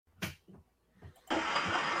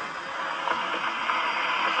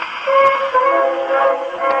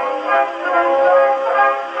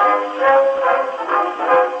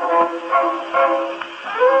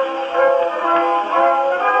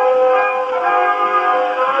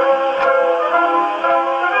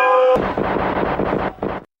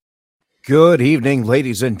Good evening,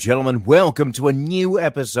 ladies and gentlemen. Welcome to a new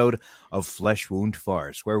episode of Flesh Wound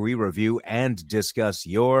Farce, where we review and discuss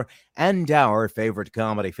your and our favorite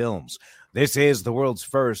comedy films. This is the world's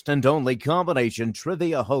first and only combination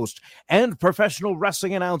trivia host and professional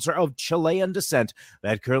wrestling announcer of Chilean descent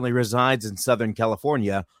that currently resides in Southern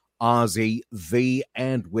California, Ozzy V.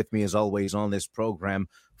 And with me, as always, on this program,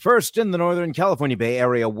 first in the Northern California Bay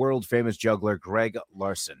Area, world-famous juggler Greg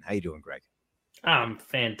Larson. How you doing, Greg? I'm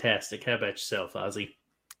fantastic. How about yourself, Ozzy?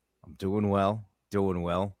 I'm doing well.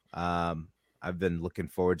 I've been looking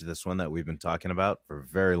forward to this one that we've been talking about for a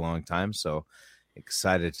very long time, so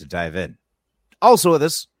excited to dive in. Also with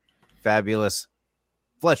us, fabulous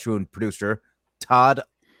Flesh Wound producer, Todd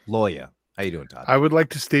Loya. How you doing, Todd? I would like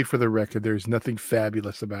to state for the record, there's nothing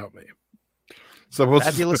fabulous about me. So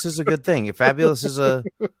fabulous is a good thing. Fabulous is a...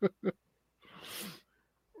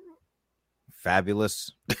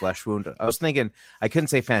 Fabulous Flesh Wound. I was thinking I couldn't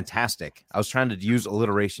say fantastic. I was trying to use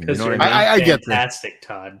alliteration. You know what I mean? I get fantastic,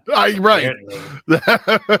 Todd. Right.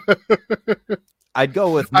 I'd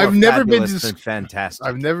go with more fabulous than fantastic.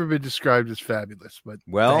 I've never been described as fabulous, but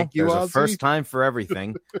thank you, there's a first time for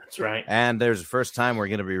everything. That's right. And there's a first time we're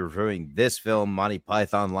going to be reviewing this film, Monty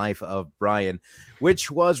Python Life of Brian,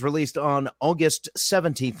 which was released on August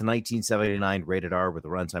 17th, 1979, rated R with a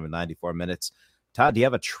runtime of 94 minutes. Todd, do you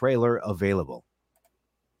have a trailer available?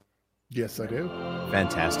 Yes, I do.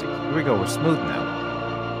 Fantastic. Here we go. We're smooth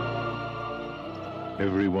now.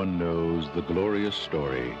 Everyone knows the glorious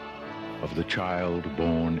story of the child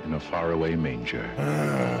born in a faraway manger.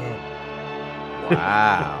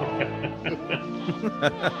 Wow.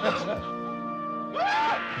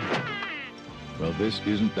 Well, this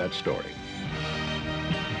isn't that story.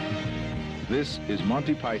 This is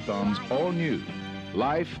Monty Python's all-new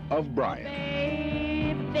Life of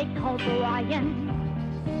Brian. They call Brian.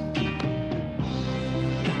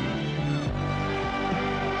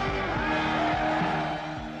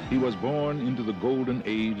 He was born into the golden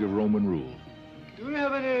age of Roman rule. Do we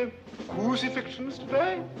have any crucifixions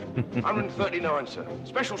today? 139, sir.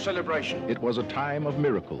 Special celebration. It was a time of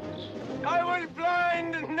miracles. I was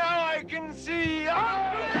blind and now I can see.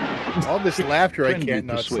 All this laughter I Trendy can't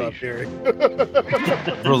not stop persuasion.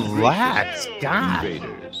 hearing. Relax, God.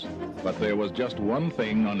 Invaders. But there was just one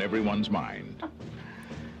thing on everyone's mind.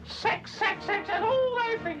 Sex, that's all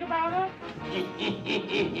they think about it.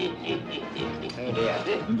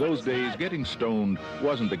 In those days, getting stoned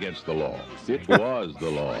wasn't against the law. It was the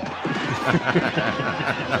law.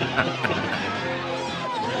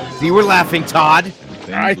 See, we're laughing, Todd. Things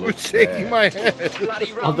I looked was shaking bad my head.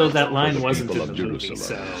 Although that line the wasn't people in of the movie,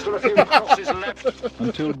 Jerusalem. so... Still a few crosses left.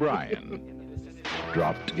 Until Brian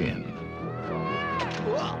dropped in.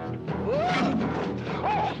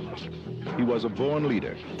 He was a born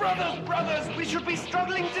leader, Brothers, we should be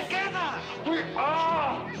struggling together. We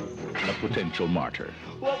are. a potential martyr.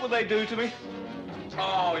 What will they do to me?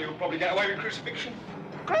 Oh, you'll probably get away with crucifixion.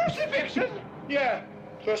 Crucifixion? Yeah.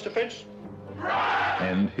 First offense.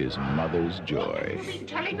 And his mother's joy. Been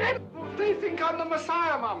telling them? They think I'm the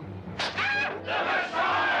Messiah, Mum. I'm the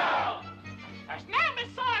Messiah! There's no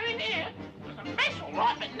Messiah in here. There's a mess all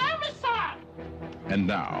right, but no Messiah. And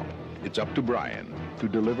now, it's up to Brian to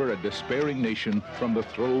deliver a despairing nation from the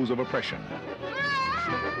throes of oppression.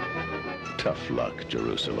 Tough luck,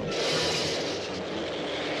 Jerusalem.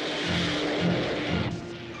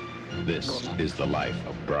 This is the life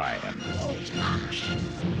of Brian.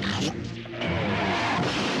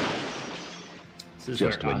 This is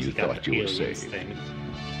Just where when you Ozzy got thought the you were aliens saved. thing.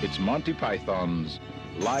 It's Monty Python's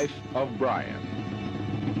Life of Brian.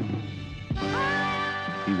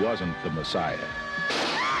 He wasn't the Messiah.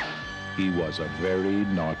 He was a very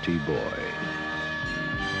naughty boy.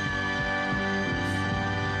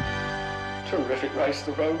 Terrific race,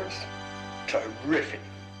 the Romans. Terrific.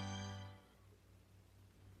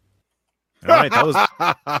 All right, that was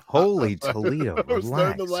holy Toledo. I was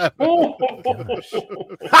starting Relax. to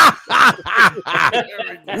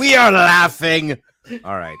laugh. We are laughing.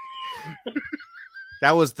 All right.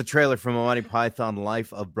 That was the trailer from Monty Python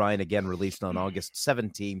Life of Brian, again released on August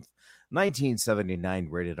 17th, 1979,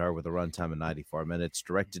 rated R with a runtime of 94 minutes,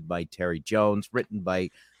 directed by Terry Jones, written by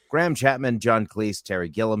Graham Chapman, John Cleese, Terry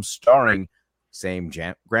Gilliam, starring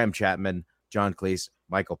Graham Chapman, John Cleese,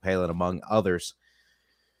 Michael Palin, among others.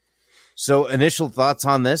 So, initial thoughts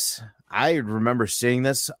on this. I remember seeing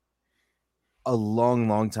this a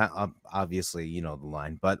long time. Obviously, you know the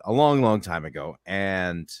line, but a long time ago.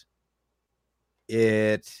 And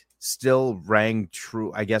it still rang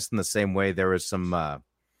true, I guess, in the same way. There was some,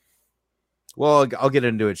 well, I'll get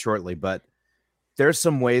into it shortly, but there's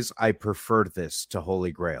some ways I preferred this to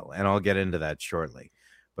Holy Grail, and I'll get into that shortly.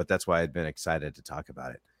 but that's why I'd been excited to talk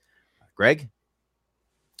about it. Greg?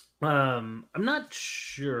 I'm not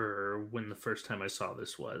sure when the first time I saw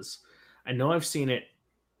this was. I know I've seen it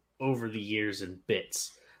over the years in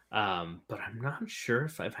bits, but I'm not sure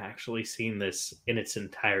if I've actually seen this in its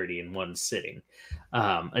entirety in one sitting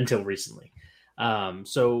until recently.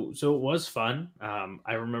 So it was fun.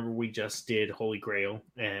 I remember we just did Holy Grail,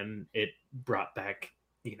 and it brought back,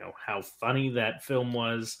 how funny that film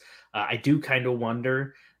was. I do kind of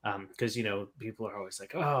wonder, because people are always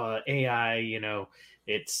like, "Oh, AI,"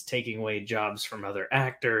 it's taking away jobs from other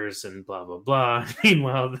actors and blah blah blah.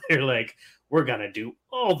 Meanwhile, they're like, we're gonna do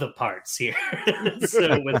all the parts here.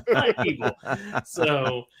 So with 5 people.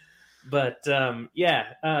 So, but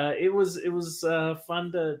it was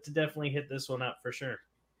fun to definitely hit this one up for sure.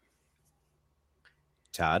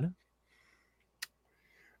 Todd?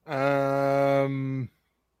 I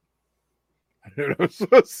don't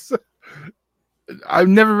know. I've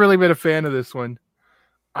never really been a fan of this one.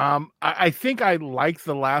 I think I like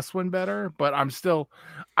the last one better, but I'm starting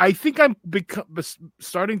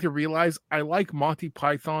to realize I like Monty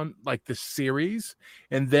Python, like the series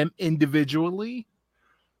and them individually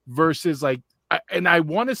versus I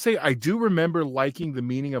want to say I do remember liking The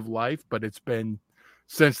Meaning of Life, but it's been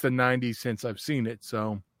since the 90s since I've seen it.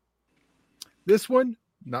 So this one,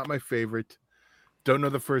 not my favorite. Don't know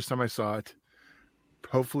the first time I saw it.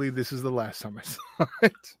 Hopefully this is the last time I saw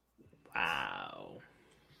it. Wow.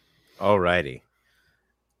 All righty.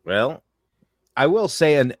 Well, I will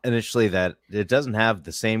say initially that it doesn't have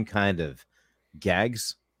the same kind of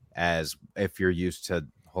gags as if you're used to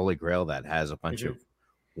Holy Grail that has a bunch of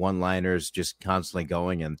one-liners just constantly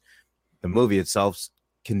going, and the movie itself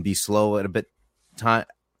can be slow at a bit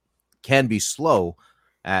can be slow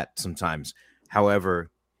at sometimes. However,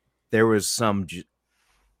 there was some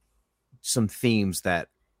themes that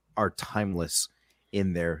are timeless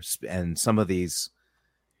in there, and some of these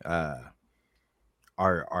are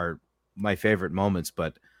my favorite moments.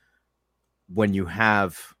 But when you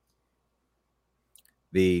have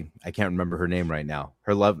I can't remember her name right now,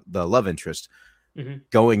 the love interest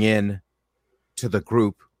going in to the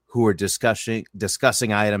group who are discussing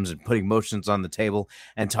items and putting motions on the table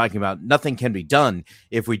and talking about nothing can be done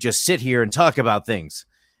if we just sit here and talk about things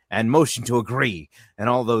and motion to agree and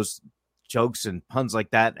all those jokes and puns like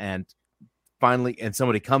that. And finally,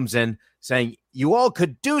 somebody comes in saying, you all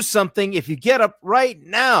could do something if you get up right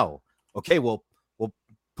now. Okay, we'll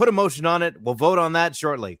put a motion on it. We'll vote on that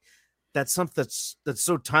shortly. That's something that's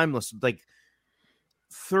so timeless. Like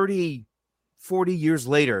 30, 40 years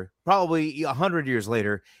later, probably 100 years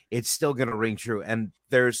later, it's still going to ring true. And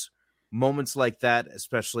there's moments like that,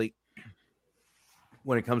 especially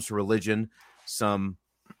when it comes to religion, some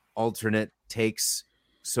alternate takes,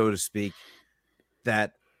 so to speak,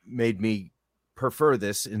 that made me prefer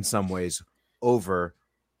this in some ways over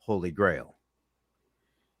Holy Grail.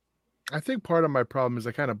 I think part of my problem is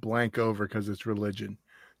I kind of blank over because it's religion.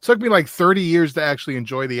 It took me like 30 years to actually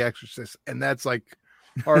enjoy The Exorcist, and that's like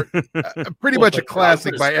pretty much a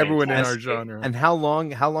classic by everyone in our genre. And how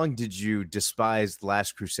long did you despise The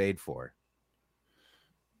Last Crusade for?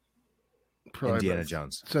 Probably Indiana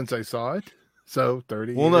Jones. Since I saw it. So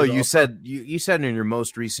 30 Well, no, years you off. said in your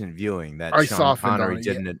most recent viewing that I Sean softened Connery on it,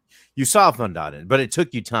 didn't. You softened on it, but it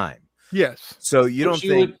took you time. Yes. So you don't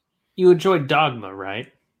think you enjoyed Dogma,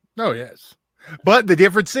 right? Oh, yes. But the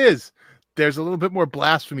difference is there's a little bit more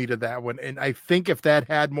blasphemy to that one. And I think if that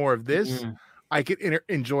had more of this, I could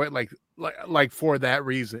enjoy it like for that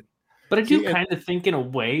reason. But I do kind of think in a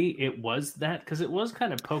way it was that, because it was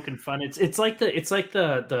kind of poking fun. It's like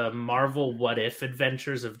the Marvel What If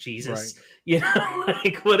adventures of Jesus. Right. You know,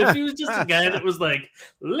 like what if he was just a guy that was like,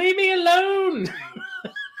 leave me alone?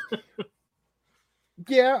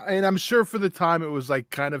 Yeah, and I'm sure for the time it was like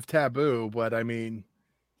kind of taboo, but I mean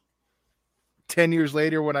 10 years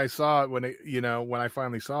later when I saw it, when I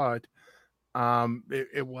finally saw it,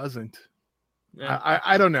 it wasn't. Yeah.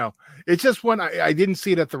 I don't know. It's just when I didn't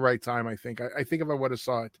see it at the right time. I think if I would have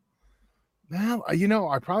saw it, well,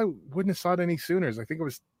 I probably wouldn't have saw it any sooner. I think it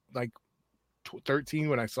was like 13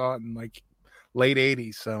 when I saw it in like late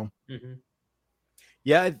 80s. So,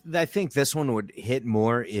 yeah, I think this one would hit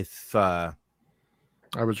more if I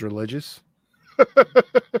was religious.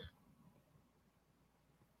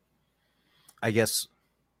 I guess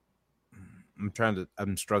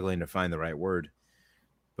I'm struggling to find the right word,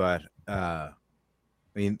 but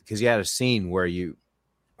I mean, because you had a scene where you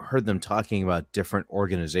heard them talking about different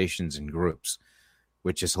organizations and groups,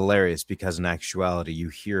 which is hilarious because in actuality you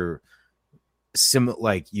hear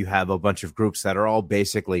like you have a bunch of groups that are all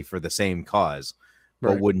basically for the same cause,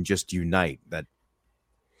 but wouldn't just unite. That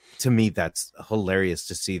to me, that's hilarious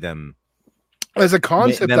to see them. As a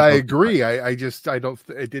concept, them I poking agree. I don't.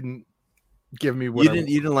 It didn't give me what You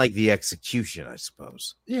didn't like the execution, I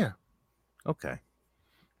suppose. Yeah. Okay.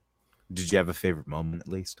 Did you have a favorite moment at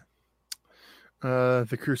least?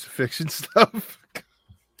 The crucifixion stuff.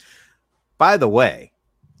 By the way,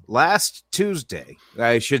 last Tuesday,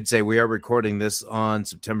 I should say we are recording this on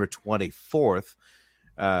September 24th.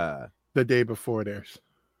 The day before it airs.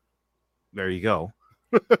 There you go.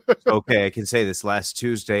 Okay, I can say this. Last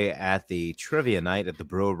Tuesday at the trivia night at the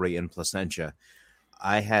brewery in Placentia,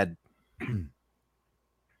 I had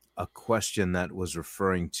a question that was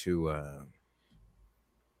referring to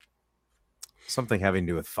something having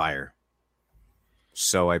to do with fire.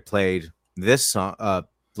 So I played this song,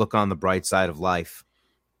 Look on the Bright Side of Life,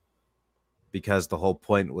 because the whole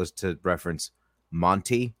point was to reference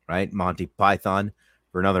Monty, right? Monty Python,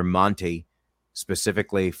 for another Monty,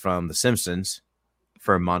 specifically from The Simpsons,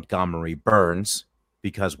 for Montgomery Burns,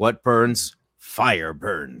 because what burns? Fire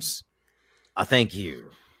burns. Thank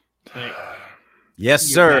you. Right. Yes,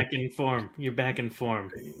 You're sir. Back in form. You're back in form.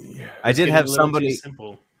 I did have somebody.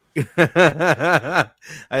 Simple. I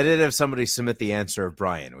did have somebody submit the answer of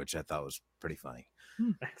Brian, which I thought was pretty funny.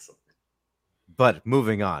 Excellent. But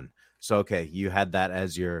moving on. So okay, you had that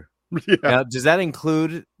as your. Yeah. Now, does that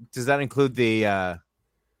include the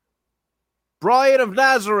Brian of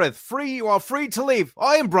Nazareth? Free, you are free to leave.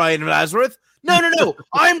 I am Brian of Nazareth. No.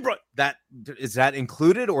 I'm that. Is that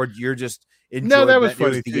included, or you're just enjoying No, that was it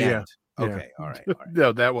funny the too, end? yeah. Okay, all right.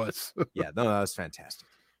 No, that was. Yeah, no, that was fantastic.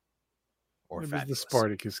 Or It was fabulous. the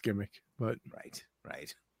Spartacus gimmick, but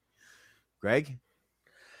Right. Greg?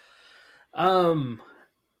 There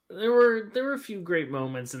were a few great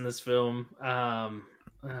moments in this film.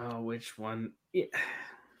 Which one?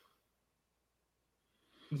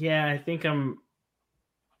 Yeah, I think I'm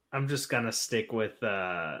just gonna stick with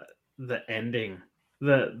the ending.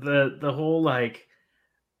 The whole like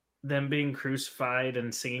them being crucified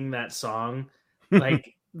and singing that song,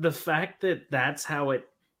 like the fact that that's how it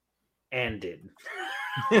ended.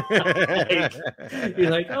 Like,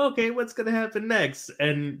 you're like, okay, what's gonna happen next?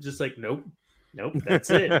 And just like, nope,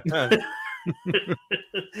 that's it.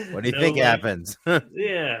 What do you think happens?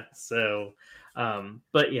 Yeah, so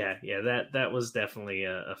but yeah, that was definitely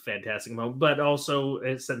a fantastic moment. But also,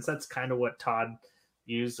 since that's kind of what Todd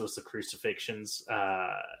used, was the crucifixions,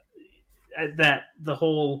 that the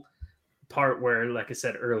whole part where, like I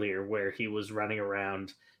said earlier, where he was running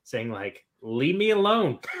around saying like, leave me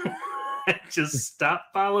alone. Just stop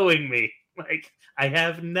following me. Like, I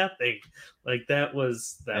have nothing. Like, that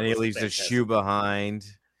was and he leaves fantastic. the shoe behind.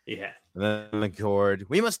 Yeah. And then the gourd.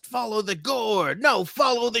 We must follow the gourd. No,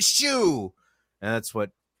 follow the shoe. And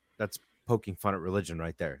that's poking fun at religion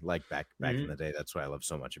right there. Like back in the day. That's what I love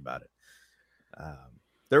so much about it.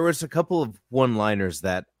 There was a couple of one-liners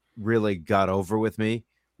that really got over with me.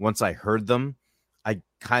 Once I heard them, I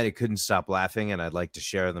kind of couldn't stop laughing, and I'd like to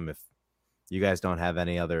share them if you guys don't have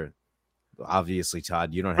any other. Obviously,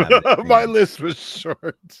 Todd, you don't have it. My list was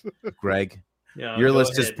short. Greg, Yeah, your go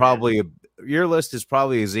list is ahead,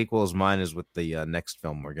 probably as equal as mine is with the next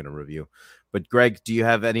film we're going to review. But Greg, do you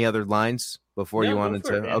have any other lines before you wanted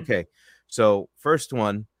to? Okay, so first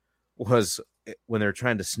one was when they're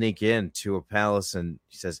trying to sneak into a palace, and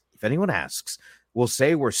he says, "If anyone asks, we'll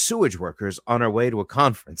say we're sewage workers on our way to a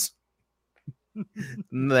conference."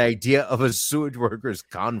 The idea of a sewage workers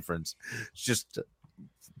conference is just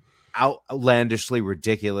outlandishly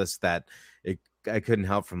ridiculous that I couldn't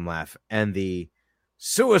help from laugh. And the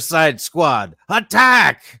Suicide Squad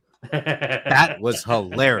attack, that was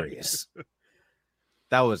hilarious.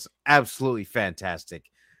 That was absolutely fantastic.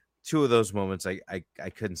 Two of those moments I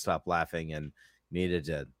couldn't stop laughing and needed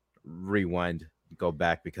to rewind, go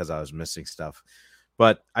back because I was missing stuff.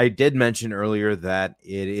 But I did mention earlier that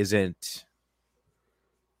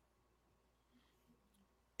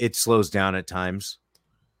it slows down at times,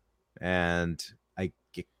 and I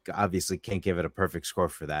obviously can't give it a perfect score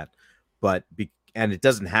for that. But and it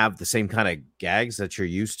doesn't have the same kind of gags that you're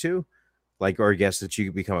used to, like, or I guess that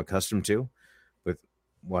you become accustomed to with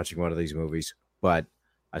watching one of these movies. But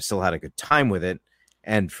I still had a good time with it,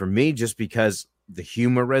 and for me, just because the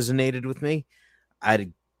humor resonated with me,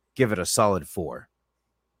 I'd give it a solid 4.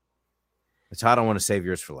 Todd, I want to save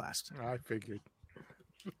yours for last. I figured.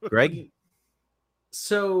 Greg?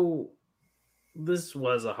 So this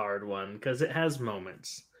was a hard one because it has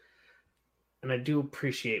moments, and I do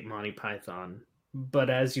appreciate Monty Python, but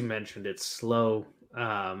as you mentioned, it's slow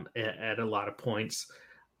at a lot of points.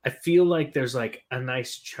 I feel like there's like a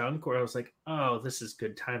nice chunk where I was like, oh, this is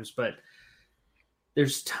good times, but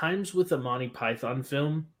there's times with a Monty Python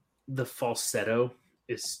film, the falsetto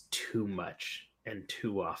is too much and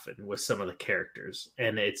too often with some of the characters,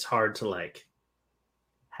 and it's hard to like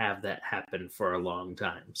have that happen for a long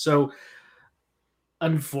time. So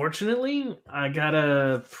unfortunately, I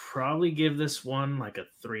gotta probably give this one like a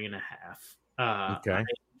 3.5. Okay. I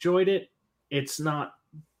enjoyed it. It's not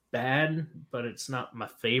bad, but it's not my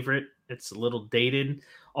favorite. It's a little dated,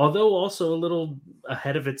 although also a little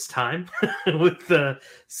ahead of its time with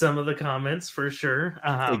some of the comments for sure.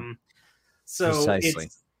 So Precisely.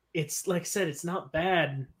 it's like I said, it's not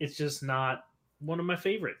bad. It's just not one of my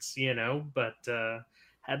favorites, but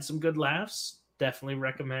had some good laughs. Definitely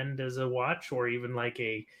recommend as a watch, or even like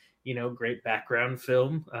a great background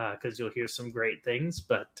film, because you'll hear some great things.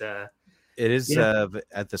 But It is yeah.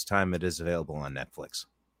 at this time it is available on Netflix.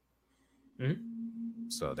 Mhm.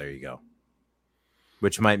 So there you go.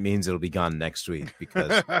 Which might means it'll be gone next week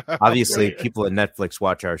because obviously Right. people at Netflix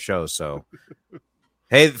watch our show. So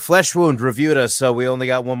hey, Flesh Wound reviewed us, so we only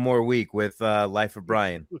got one more week with Life of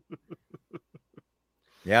Brian.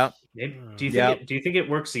 Yeah. Do you think it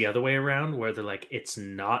works the other way around, where they're like, it's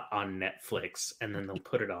not on Netflix, and then they'll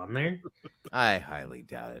put it on there? I highly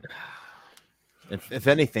doubt it. If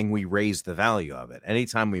anything, we raise the value of it.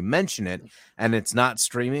 Anytime we mention it and it's not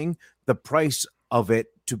streaming, the price of it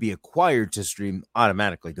to be acquired to stream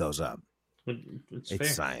automatically goes up. It's It's fair.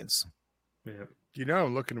 science. Yeah.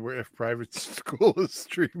 I'm looking where if private school is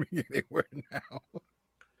streaming anywhere now.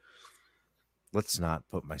 Let's not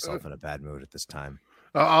put myself in a bad mood at this time.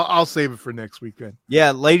 I'll save it for next week then.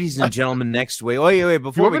 Yeah, ladies and gentlemen, next week. Wait,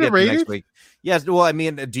 before want we me to get to rate next it? week. Yes, well, I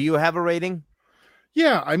mean, do you have a rating?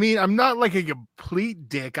 Yeah, I mean, I'm not like a complete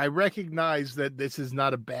dick. I recognize that this is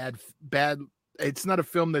not a bad. It's not a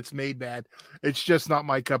film that's made bad. It's just not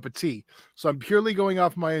my cup of tea. So I'm purely going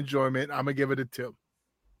off my enjoyment. I'm gonna give it a 2.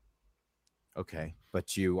 Okay,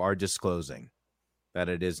 but you are disclosing that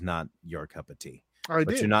it is not your cup of tea.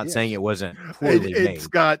 But You're not saying it wasn't poorly made. It's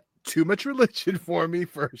got too much religion for me,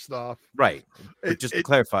 first off. Right. But just to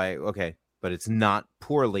clarify, okay, but it's not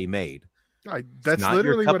poorly made. That's not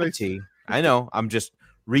literally your cup what of tea. I know. I'm just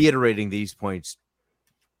reiterating these points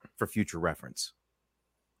for future reference.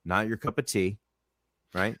 Not your cup of tea,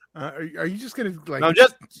 right? Are you just gonna like? No,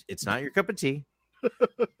 it's not your cup of tea.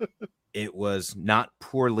 It was not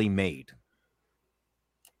poorly made.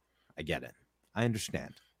 I get it. I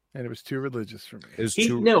understand. And it was too religious for me. It was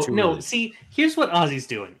Too religious. See, here's what Ozzy's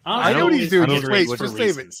doing. I know what he's doing. Just Wait, just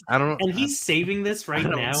save it. I don't know. And he's saving this right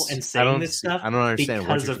now and saying this stuff. I don't understand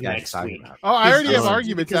what because you of guys next talking week. about. Oh, I already have Because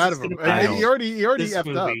arguments it's out of gonna him. pass He already this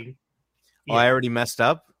effed up. movie. Oh, I already messed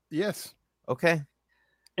up? Yes. Okay.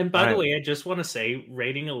 And by All the right. way, I just want to say,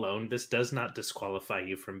 rating alone, this does not disqualify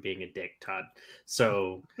you from being a dick, Todd.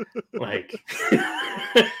 So, like,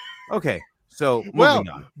 Okay. So moving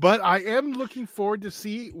on. But I am looking forward to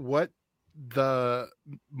see what the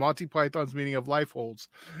Monty Python's Meaning of Life holds.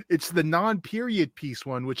 It's the non-period piece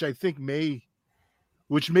one, which I think may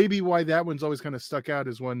be why that one's always kind of stuck out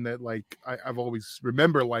as one that like I've always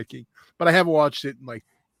remember liking, but I haven't watched it in like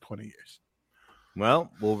 20 years.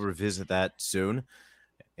 Well, we'll revisit that soon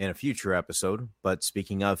in a future episode. But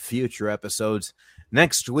speaking of future episodes,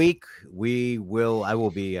 next week I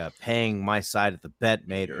will be paying my side of the bet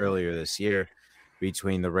made earlier this year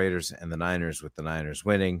between the Raiders and the Niners, with the Niners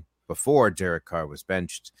winning before Derek Carr was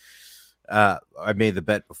benched. I made the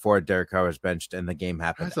bet before Derek Carr was benched, and the game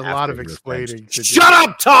happened. That's a after lot of he was explaining. benched. Shut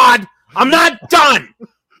up, Todd! I'm not done!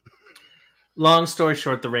 long story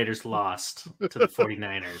short, the Raiders lost to the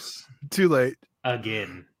 49ers Too late.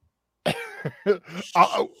 again.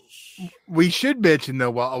 We should mention though,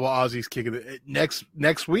 while Ozzy's kicking it,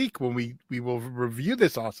 next week when we will review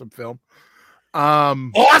this awesome film.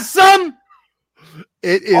 Awesome!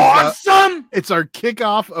 It is Awesome! it's our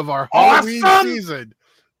kickoff of our Halloween Awesome! season.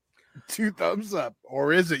 2 thumbs up,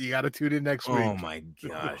 or is it? You got to tune in next week. Oh my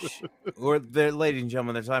gosh! Ladies and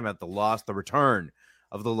gentlemen, they're talking about the return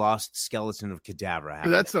of the lost skeleton of Cadabra.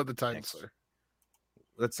 That's not the title, sir.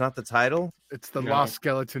 That's not the title. It's the No. Lost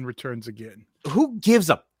Skeleton Returns Again. Who gives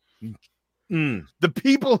a? The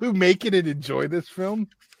people who make it and enjoy this film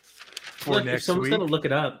for Look, if next someone's week. going to look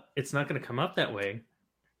it up, it's not going to come up that way.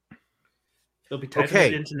 They'll be typing Okay.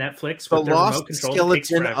 it into Netflix The with their remote lost control. It takes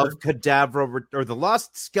skeleton forever. of Cadabra, or the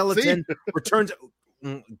lost skeleton returns.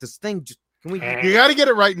 This thing. Can we You got to get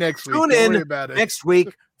it right next week. Tune Don't in worry about it. next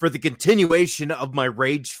week for the continuation of my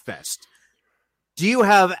Rage Fest? Do you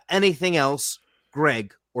have anything else,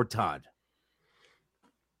 Greg or Todd?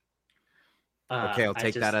 Okay, I'll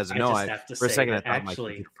take that as a no. just have to For a say second, I that thought my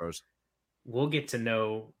actually, computer froze. we'll get to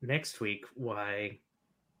know next week why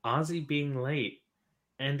Ozzy being late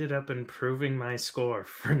ended up improving my score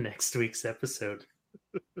for next week's episode.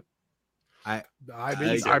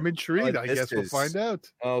 I'm intrigued. I guess we'll find out.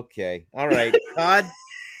 Okay. All right. Todd,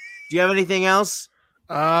 do you have anything else?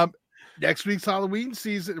 Next week's Halloween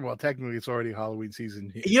season. Well, technically, it's already Halloween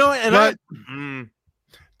season. You know, and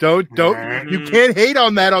don't you can't hate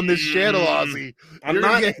on that on this channel, Ozzy. I'm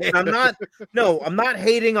not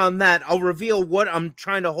hating on that. I'll reveal what I'm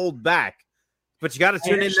trying to hold back. But you got to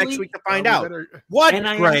tune in next week to find out. What? And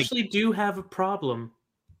Greg? I actually do have a problem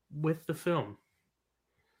with the film.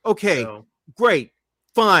 Okay, great,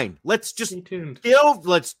 fine. Let's just stay tuned.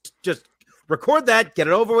 Let's just record that, get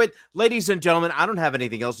it over with, ladies and gentlemen. I don't have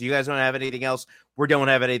anything else. You guys don't have anything else. We don't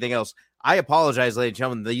have anything else. I apologize, ladies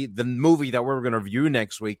and gentlemen. The movie that we're going to review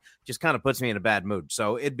next week just kind of puts me in a bad mood.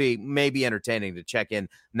 So it'd be maybe entertaining to check in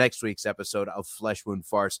next week's episode of Flesh Wound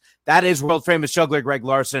Farce. That is world famous juggler Greg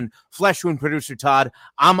Larson, Flesh Wound producer Todd.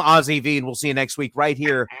 I'm Ozzy V, and we'll see you next week right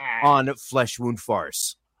here on Flesh Wound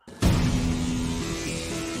Farce.